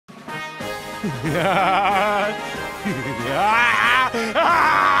Defense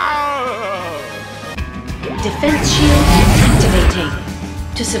shield activating.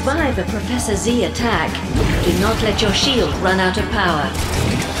 To survive a Professor Z attack, do not let your shield run out of power.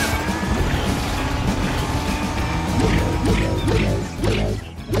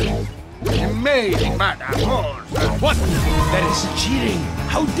 Amazing, Madam Horse. What? That is cheating!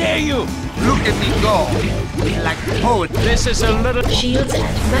 How dare you! Look at me go! It's like poetry. This is a little... Shields at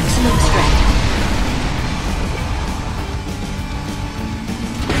maximum strength.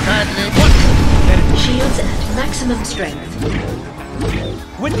 What? Shields at maximum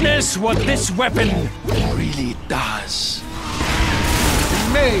strength. Witness what this weapon really does.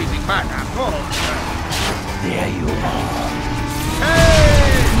 Amazing, Madam Horse. There you are.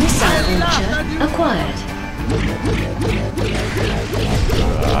 Hey! Missile launcher acquired.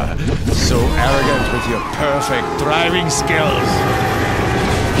 So arrogant with your perfect driving skills.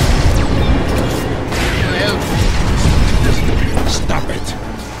 Stop it.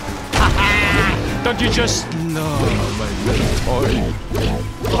 Don't you just love my little toy?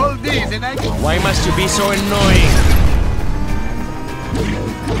 Hold this and I can... Why must you be so annoying?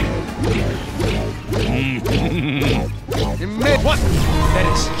 What? That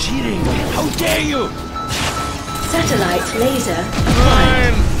is cheating! How dare you! Satellite laser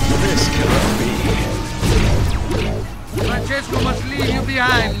acquired. This cannot be. Francesco must leave you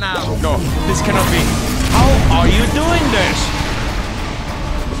behind now. No, this cannot be. How are you doing this?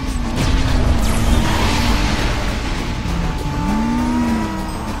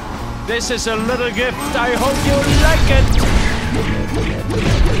 This is a little gift. I hope you like it.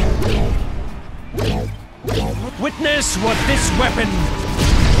 Witness what this weapon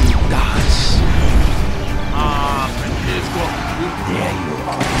does. Ah, Francesco. There you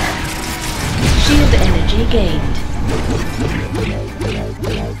are. Shield energy gained.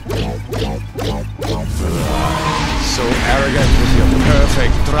 So arrogant with your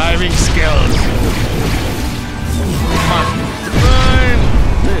perfect driving skills. Burn!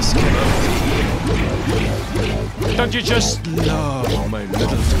 This cannot be. Don't you just love my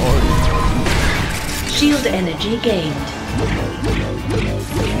little toy? Shield energy gained.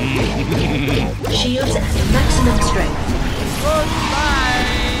 Shields at maximum strength. Goodbye.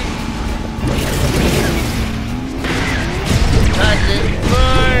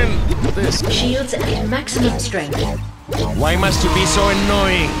 Burn! This. Shields at maximum strength. Why must you be so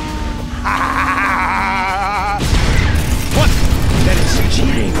annoying? What? That is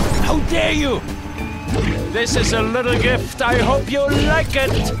cheating! How dare you! This is a little gift. I hope you like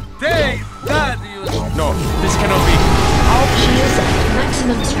it. Take that, you... No, this cannot be. How? Shields at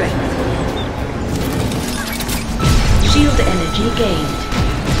maximum strength. Shield energy gained.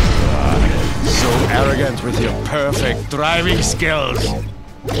 So arrogant with your perfect driving skills.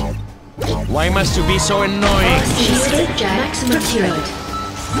 Why must you be so annoying? Escape jack maximum strength.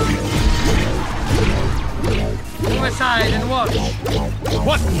 Move aside and watch.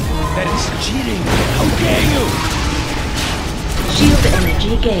 What? That is cheating! How dare you! Shield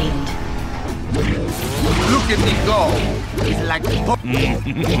energy gained. Look at me go. It's like...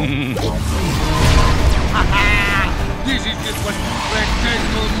 This is just what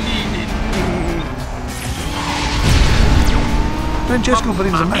Francesco needed. Francesco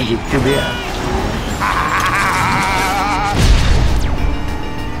brings the magic to the air.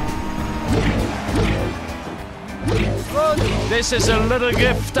 This is a little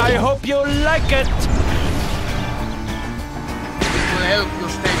gift. I hope you like it. It will help you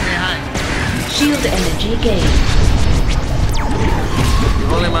stay behind. Shield energy gained.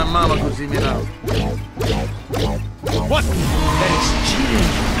 If only my mama could see me now. What? That is cheating!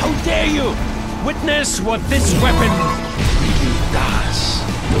 How dare you! Witness what this weapon really does.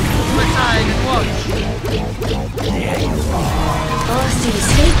 Move aside and watch. There you are. RC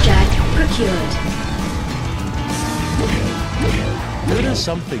escape jack procured. There is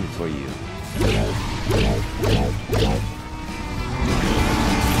something for you.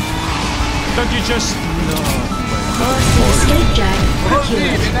 Don't you just love RC escape jack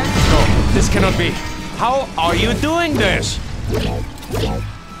procured. No, this cannot be. How are you doing this?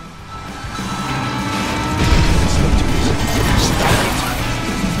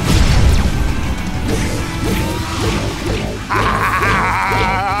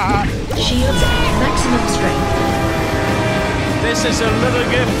 Shields at maximum strength. This is a little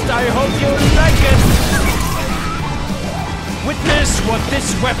gift. I hope you like it. Witness what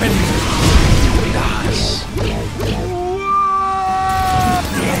this weapon does.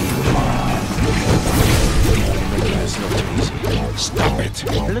 There you are. That's not easy. Stop it. A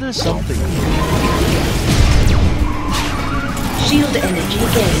little something. Shield energy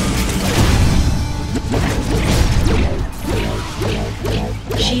gained.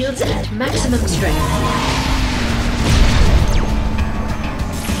 shields at maximum strength.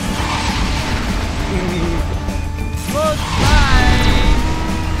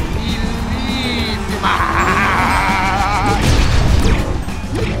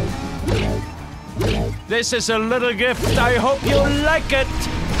 This is a little gift. I hope you like it.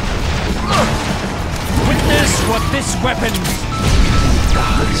 Witness what this weapon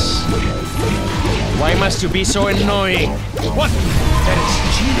does. Why must you be so annoying? What? That is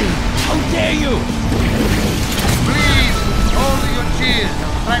cheating. How dare you? Please, hold your cheers.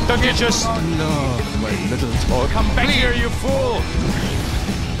 Don't you just love my little toy? Come back here, you fool!